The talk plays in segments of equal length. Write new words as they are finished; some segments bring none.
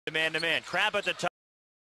Man-to-man. Crab at the top.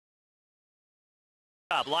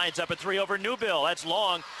 Lines up a three over Newbill. That's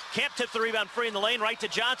long. Camp tipped the rebound free in the lane right to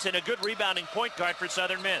Johnson. A good rebounding point guard for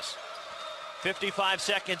Southern Miss. 55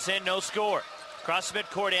 seconds in, no score. Cross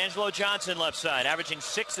midcourt, Angelo Johnson left side, averaging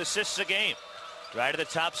 6 assists a game. Right to the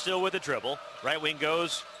top still with the dribble. Right wing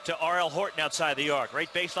goes to R.L. Horton outside the arc.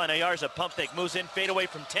 Right baseline, Ayarza pump fake. Moves in, fade away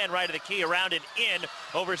from 10, right of the key, around and in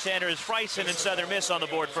over Sanders Friesen, and Southern Miss on the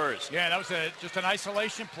board first. Yeah, that was just an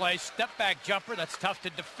isolation play. Step back jumper, that's tough to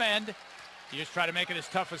defend. You just try to make it as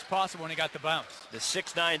tough as possible when he got the bounce. The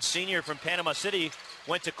 6'9 senior from Panama City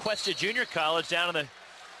went to Cuesta Junior College down in the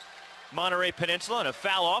Monterey Peninsula, and a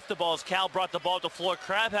foul off the ball as Cal brought the ball to floor.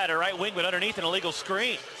 Crab had a right wing, but underneath an illegal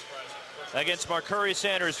screen against Marcuri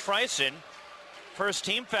Sanders Friesen. First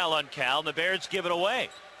team foul on Cal, and the Bears give it away.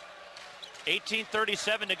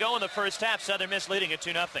 18:37 to go in the first half. Southern Miss leading at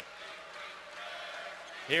 2-0.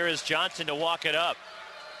 Here is Johnson to walk it up.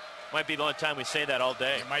 Might be the only time we say that all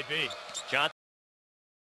day. It might be. Johnson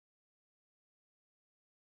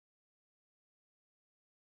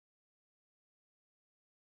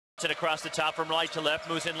across the top from right to left,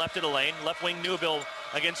 moves in left of the lane. Left wing Newbill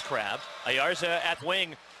against Crab. Ayarza at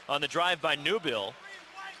wing on the drive by Newbill.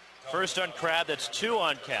 First on Crab, that's 2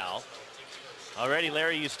 on Cal. Already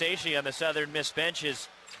Larry Eustace on the Southern Miss bench has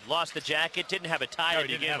lost the jacket, didn't have a tie to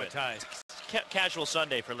begin with. Casual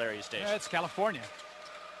Sunday for Larry Eustace. Yeah, it's California.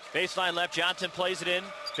 Baseline left, Johnson plays it in.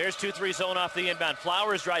 Bears 2-3 zone off the inbound.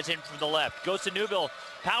 Flowers drives in from the left. Goes to Newbill,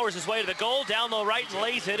 powers his way to the goal, down low right and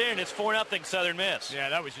lays it in. It's 4-0 Southern Miss. Yeah,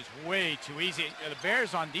 that was just way too easy. The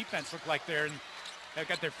Bears on defense look like they've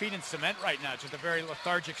got their feet in cement right now. Just a very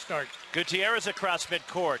lethargic start. Gutierrez across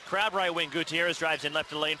midcourt. Crab right wing. Gutierrez drives in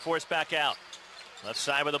left of the lane, forced back out. Left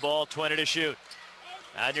side with the ball, 20 to shoot.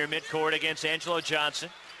 Out near midcourt against Angelo Johnson.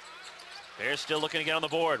 Bears still looking to get on the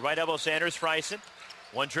board. Right elbow Sanders Friesen.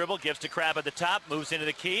 One dribble, gives to Crab at the top, moves into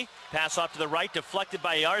the key. Pass off to the right, deflected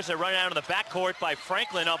by Ayarza. Run out of the backcourt by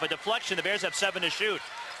Franklin off a deflection. The Bears have 7 to shoot.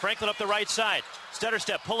 Franklin up the right side. Stutter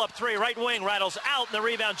step, pull up 3, right wing, rattles out, and the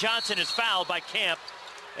rebound. Johnson is fouled by Camp.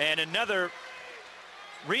 And another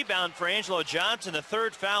rebound for Angelo Johnson, the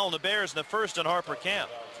 3rd foul on the Bears and the 1st on Harper Camp.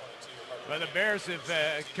 Well, the Bears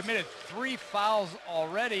have committed 3 fouls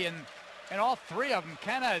already, and all 3 of them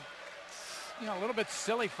kind of, a little bit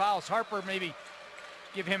silly fouls. Harper maybe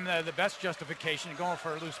give him the best justification going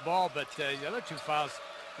for a loose ball, but the other 2 fouls,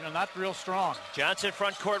 not real strong. Johnson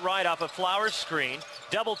front court right off a Flowers screen.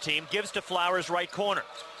 Double team, gives to Flowers right corner.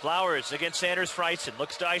 Flowers against Sanders Friesen.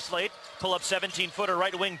 Looks to isolate. Pull up 17-footer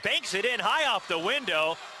right wing. Banks it in high off the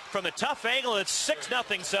window. From the tough angle, it's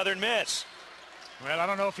 6-0 Southern Miss. Well, I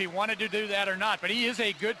don't know if he wanted to do that or not, but he is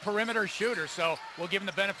a good perimeter shooter, so we'll give him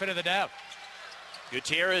the benefit of the doubt.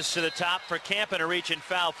 Gutierrez to the top for Camp and a reach and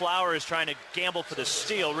foul. Flowers trying to gamble for the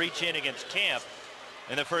steal. Reach in against Camp.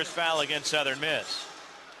 And the first foul against Southern Miss.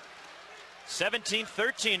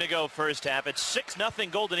 17-13 to go first half. It's 6-0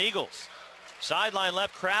 Golden Eagles. Sideline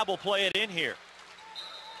left, Crab will play it in here.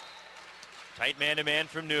 Tight man-to-man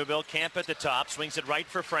from Newbill. Camp at the top. Swings it right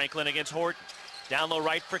for Franklin against Horton. Down low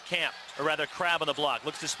right for Camp, or rather Crab on the block.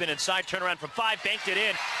 Looks to spin inside, turn around from 5, banked it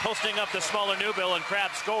in. Posting up the smaller Newbill, and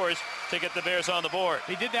Crab scores to get the Bears on the board.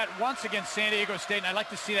 He did that once against San Diego State, and I'd like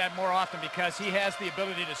to see that more often because he has the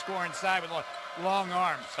ability to score inside with long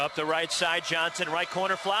arms. Up the right side, Johnson, right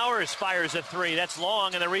corner, Flowers fires a 3. That's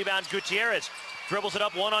long, and the rebound, Gutierrez. Dribbles it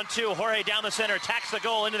up 1-on-2. Jorge down the center, attacks the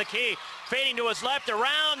goal into the key. Fading to his left,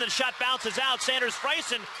 around, and shot bounces out. Sanders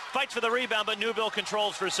Friesen fights for the rebound, but Newbill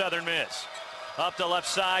controls for Southern Miss. Up the left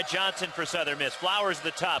side, Johnson for Southern Miss. Flowers at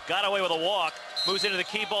the top, got away with a walk. Moves into the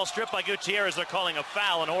key, ball stripped by Gutierrez. They're calling a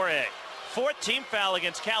foul on Jorge. 4th team foul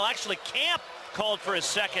against Cal. Actually, Camp called for his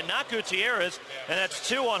second, not Gutierrez. And that's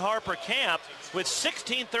 2 on Harper Camp with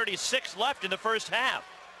 16:36 left in the first half.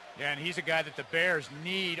 Yeah, and he's a guy that the Bears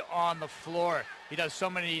need on the floor. He does so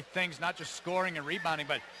many things, not just scoring and rebounding,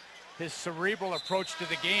 but his cerebral approach to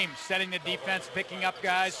the game, setting the defense, picking up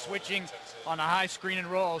guys, switching on a high screen and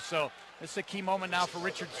roll. So this is a key moment now for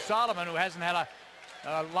Richard Solomon, who hasn't had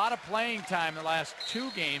a lot of playing time in the last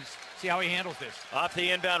 2 games. See how he handles this. Off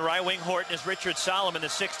the inbound right wing, Horton is Richard Solomon, the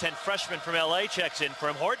 6'10 freshman from LA, checks in for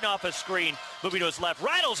him. Horton off a screen, moving to his left,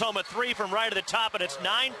 rattles home a 3 from right at the top, and it's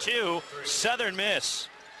 9-2 Southern Miss.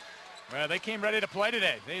 Well, they came ready to play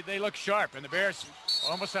today. They look sharp, and the Bears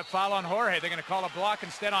almost have foul on Jorge. They're going to call a block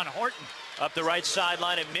instead on Horton. Up the right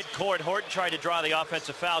sideline at midcourt, Horton tried to draw the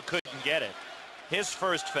offensive foul, couldn't get it. His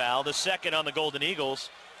first foul, the second on the Golden Eagles.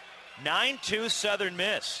 9-2 Southern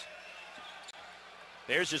Miss.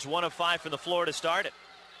 Bears just 1 of 5 from the floor to start it.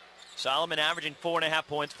 Solomon averaging 4.5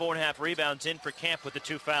 points, 4.5 rebounds in for Camp with the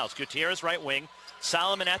 2 fouls. Gutierrez right wing,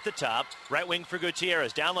 Solomon at the top. Right wing for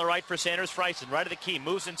Gutierrez. Down the right for Sanders Friesen. Right of the key.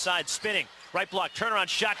 Moves inside. Spinning. Right block. Turnaround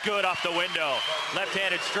shot. Good off the window.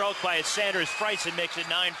 Left-handed stroke by Sanders Friesen makes it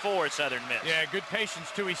 9-4 Southern Miss. Yeah, good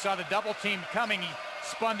patience, too. He saw the double team coming. He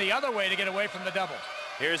spun the other way to get away from the double.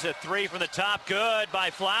 Here's a three from the top. Good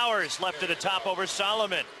by Flowers. Left to the top over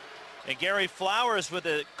Solomon. And Gary Flowers with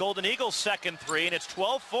the Golden Eagles' second three, and it's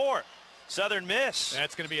 12-4. Southern Miss.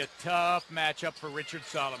 That's going to be a tough matchup for Richard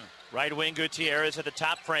Solomon. Right wing Gutierrez at the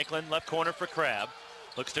top. Franklin. Left corner for Crabb.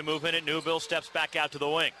 Looks to move in it. Newbill steps back out to the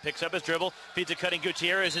wing. Picks up his dribble. Feeds a cutting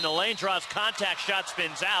Gutierrez in the lane. Draws contact. Shot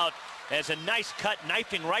spins out. As a nice cut,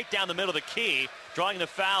 knifing right down the middle of the key. Drawing the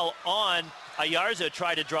foul on Ayarza.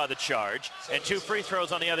 Tried to draw the charge. And 2 free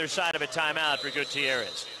throws on the other side of a timeout for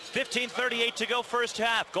Gutierrez. 15:38 to go first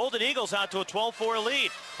half. Golden Eagles out to a 12-4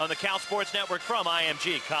 lead on the Cal Sports Network from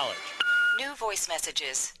IMG College. New voice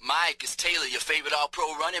messages. Mike, it's Taylor, your favorite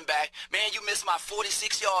all-pro running back. Man, you missed my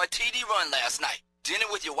 46-yard TD run last night. Dinner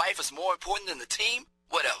with your wife is more important than the team?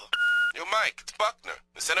 Whatever. Yo, Mike, it's Buckner,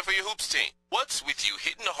 the center for your hoops team. What's with you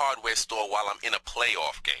hitting the hardware store while I'm in a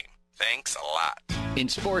playoff game? Thanks a lot. In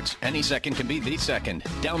sports, any second can be the second.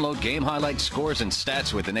 Download game highlights, scores, and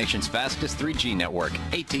stats with the nation's fastest 3G network.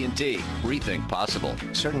 AT&T. Rethink possible.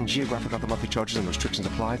 Certain geographic other monthly charges and restrictions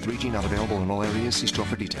apply. 3G not available in all areas. See store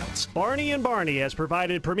for details. Barney & Barney has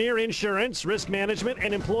provided premier insurance, risk management,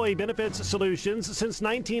 and employee benefits solutions since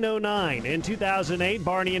 1909. In 2008,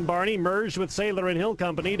 Barney & Barney merged with Saylor & Hill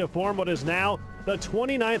Company to form what is now the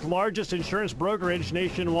 29th largest insurance brokerage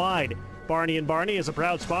nationwide. Barney & Barney is a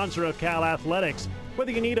proud sponsor of Cal Athletics.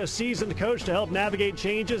 Whether you need a seasoned coach to help navigate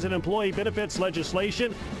changes in employee benefits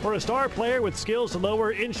legislation or a star player with skills to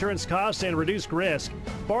lower insurance costs and reduce risk,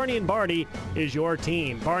 Barney & Barney is your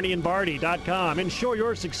team. BarneyandBarney.com. Ensure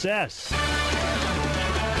your success.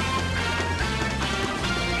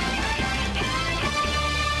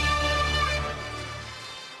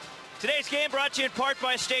 Today's game brought to you in part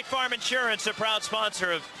by State Farm Insurance, a proud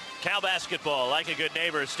sponsor of Cal basketball. Like a good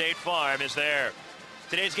neighbor, State Farm is there.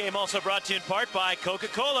 Today's game also brought to you in part by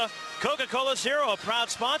Coca-Cola. Coca-Cola Zero, a proud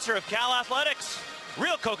sponsor of Cal Athletics.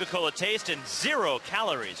 Real Coca-Cola taste and 0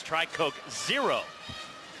 calories. Try Coke Zero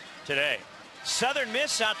today. Southern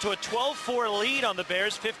Miss out to a 12-4 lead on the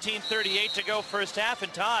Bears. 15:38 to go first half.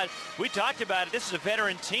 And Todd, we talked about it. This is a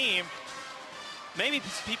veteran team. Maybe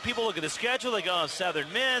people look at the schedule, they go, oh,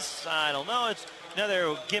 Southern Miss, I don't know, it's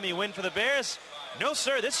another gimme win for the Bears. No,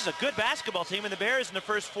 sir, this is a good basketball team, and the Bears in the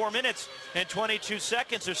first 4 minutes and 22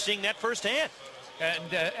 seconds are seeing that firsthand.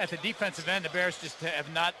 And at the defensive end, the Bears just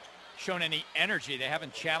have not shown any energy. They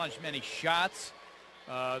haven't challenged many shots.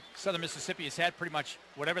 Southern Mississippi has had pretty much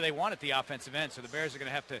whatever they want at the offensive end, so the Bears are going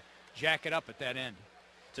to have to jack it up at that end.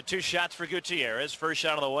 So 2 shots for Gutierrez. First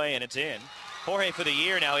shot on the way, and it's in. Jorge for the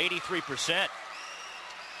year now 83%.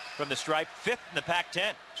 From the stripe, 5th in the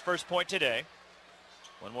Pac-10. His first point today.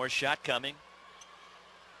 One more shot coming.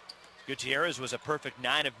 Gutierrez was a perfect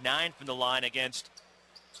 9 of 9 from the line against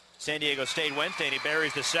San Diego State Wednesday, and he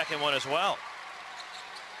buries the second one as well.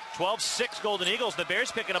 12-6 Golden Eagles. The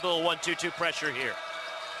Bears picking up a little 1-2-2 pressure here.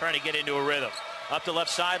 Trying to get into a rhythm. Up the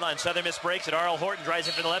left sideline. Southern Miss breaks it. Arl Horton drives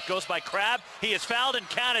in from the left. Goes by Crabb. He is fouled and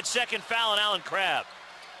counted. Second foul on Alan Crabb.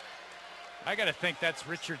 I got to think that's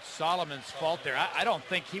Richard Solomon's fault there. I don't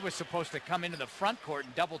think he was supposed to come into the front court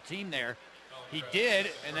and double team there. He did,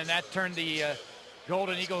 and then that turned the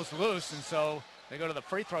Golden Eagles loose, and so they go to the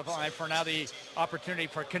free throw line for now the opportunity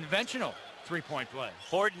for conventional three-point play.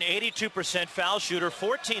 Horton, 82% foul shooter,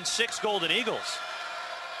 14-6 Golden Eagles.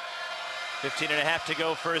 15.5 to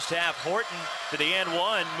go first half. Horton to the and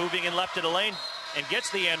one, moving in left to the lane, and gets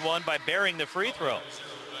the and one by burying the free throw.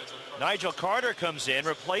 Nigel Carter comes in,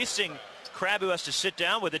 replacing Crabb, who has to sit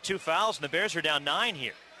down with the 2 fouls, and the Bears are down 9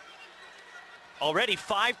 here. Already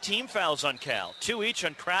 5 team fouls on Cal, 2 each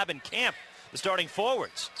on Crabb and Camp, the starting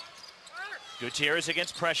forwards. Gutierrez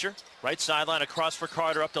against pressure. Right sideline across for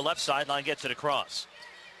Carter, up the left sideline, gets it across.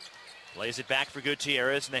 Lays it back for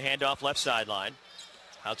Gutierrez, and the handoff left sideline.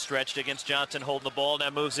 Outstretched against Johnson, holding the ball, now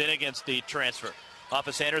moves in against the transfer. Off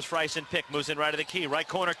of Sanders Friesen, pick, moves in right of the key. Right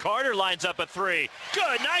corner, Carter lines up a 3.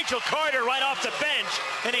 Good, Nigel Carter right off the bench,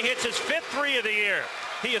 and he hits his 5th 3 of the year.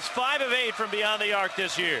 He is 5 of 8 from beyond the arc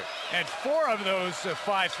this year. And 4 of those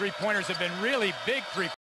 5 3-pointers have been really big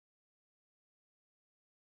 3-pointers.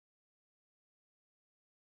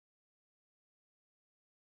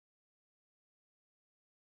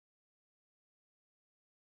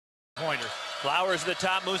 Flowers at the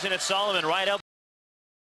top, moves in at Solomon, right elbow.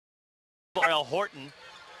 Horton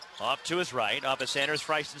Off to his right, off a Sanders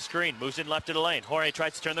Friesen screen. Moves in left of the lane. Jorge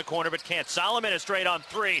tries to turn the corner but can't. Solomon is straight on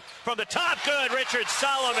three. From the top, good. Richard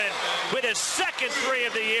Solomon with his second three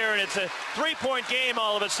of the year, and it's a three-point game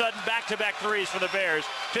all of a sudden. Back-to-back threes for the Bears.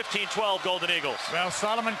 15-12 Golden Eagles. Well,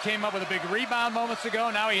 Solomon came up with a big rebound moments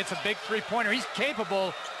ago. Now he hits a big three-pointer. He's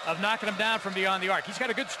capable of knocking him down from beyond the arc. He's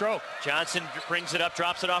got a good stroke. Johnson brings it up,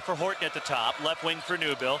 drops it off for Horton at the top. Left wing for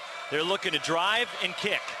Newbill. They're looking to drive and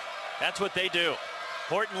kick. That's what they do.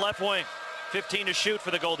 Horton left wing. 15 to shoot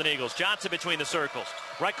for the Golden Eagles. Johnson between the circles.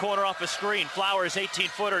 Right corner off a screen. Flowers,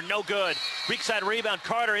 18-footer, no good. Weak side rebound.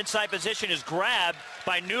 Carter inside position is grabbed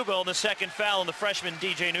by Newbill. The second foul on the freshman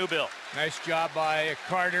DJ Newbill. Nice job by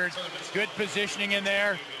Carter. Good positioning in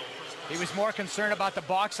there. He was more concerned about the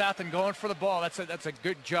box out than going for the ball. That's a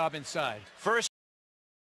good job inside. First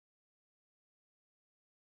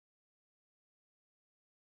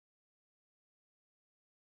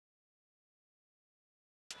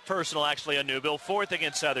personal actually on Newbill. Fourth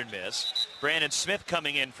against Southern Miss. Brandon Smith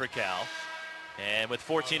coming in for Cal. And with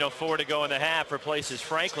 14:04 to go in the half, replaces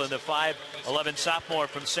Franklin, the 5'11 sophomore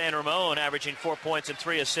from San Ramon, averaging 4 points and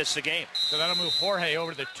 3 assists a game. So that'll move Jorge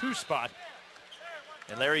over to the 2 spot.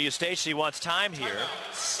 And Larry Eustace wants time here,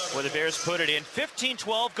 where the Bears put it in.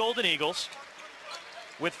 15-12 Golden Eagles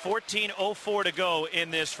with 14:04 to go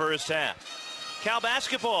in this first half. Cal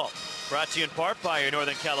basketball brought to you in part by your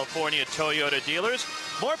Northern California Toyota dealers.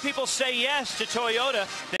 More people say yes to Toyota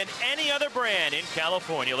than any other brand in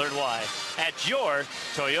California. Learn why at your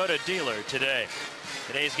Toyota dealer today.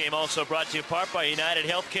 Today's game also brought to you in part by United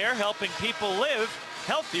Healthcare, helping people live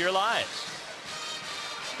healthier lives.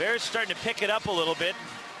 Bears starting to pick it up a little bit,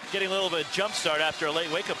 getting a little bit of jump start after a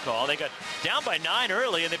late wake-up call. They got down by 9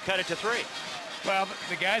 early, and they've cut it to 3. Well,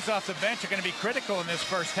 the guys off the bench are going to be critical in this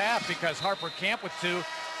first half because Harper Camp with 2.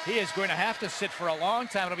 He is going to have to sit for a long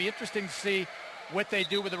time. It'll be interesting to see what they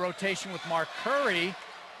do with the rotation with Mark Curry,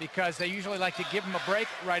 because they usually like to give him a break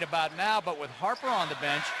right about now. But with Harper on the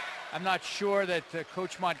bench, I'm not sure that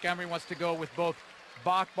Coach Montgomery wants to go with both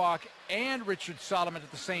Bach and Richard Solomon at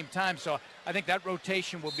the same time. So I think that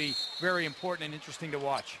rotation will be very important and interesting to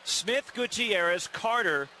watch. Smith, Gutierrez,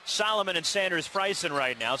 Carter, Solomon, and Sanders Friesen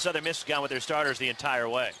right now. Southern Miss has gone with their starters the entire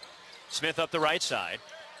way. Smith up the right side.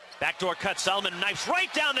 Backdoor cut. Solomon knifes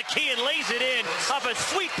right down the key and lays it in off a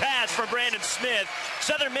sweet pass from Brandon Smith.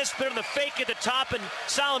 Southern Miss put on the fake at the top, and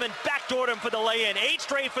Solomon backdoored him for the lay-in. 8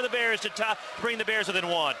 straight for the Bears to bring the Bears within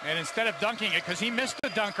 1. And instead of dunking it, because he missed the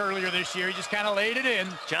dunk earlier this year, he just kind of laid it in.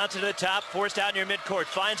 Johnson to the top, forced out near midcourt.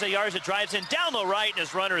 Finds Ayarza, drives in down the right, and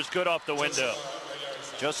his runner is good off the window.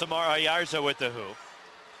 Josemar Ayarza with the hoop.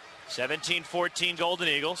 17-14 Golden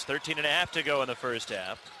Eagles. 13.5 to go in the first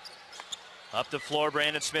half. Up the floor,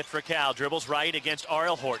 Brandon Smith for Cal. Dribbles right against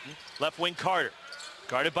R.L. Horton. Left wing Carter.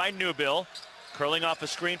 Guarded by Newbill. Curling off a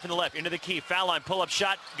screen from the left. Into the key. Foul line. Pull-up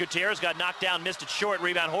shot. Gutierrez got knocked down. Missed it short.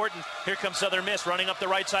 Rebound Horton. Here comes Southern Miss. Running up the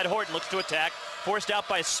right side. Horton looks to attack. Forced out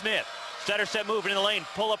by Smith. Stutter step move into the lane.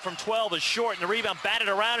 Pull-up from 12 is short. And the rebound batted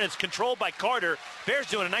around. And it's controlled by Carter. Bears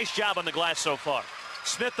doing a nice job on the glass so far.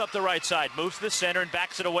 Smith up the right side. Moves to the center and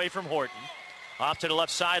backs it away from Horton. Off to the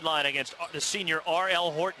left sideline against the senior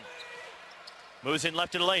R.L. Horton. Moves in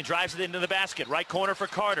left of the lane, drives it into the basket. Right corner for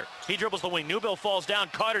Carter. He dribbles the wing. Newbill falls down.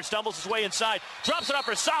 Carter stumbles his way inside. Drops it up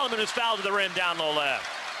for Solomon, who's fouled to the rim down low left.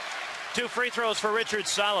 2 free throws for Richard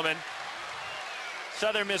Solomon.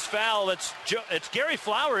 Southern Miss foul. It's Gary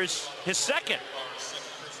Flowers, his second.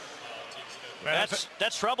 Well,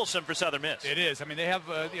 that's troublesome for Southern Miss. It is. I mean, they have,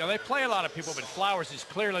 they play a lot of people, but Flowers is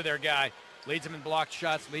clearly their guy. Leads them in blocked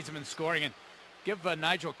shots, leads them in scoring. And give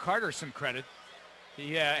Nigel Carter some credit.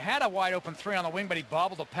 He had a wide open 3 on the wing, but he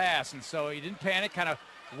bobbled a pass, and so he didn't panic, kind of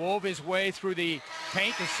wove his way through the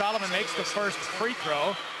paint, and Solomon makes the first free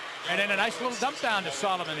throw. And then a nice little dump down to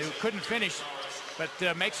Solomon, who couldn't finish, but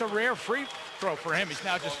makes a rare free throw for him. He's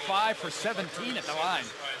now just 5 for 17 at the line.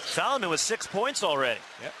 Solomon with 6 points already.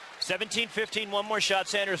 Yep. 17-15, one more shot.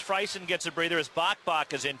 Sanders Friesen gets a breather as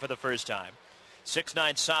Bach is in for the first time.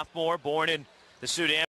 6'9 sophomore, born in the Sudan.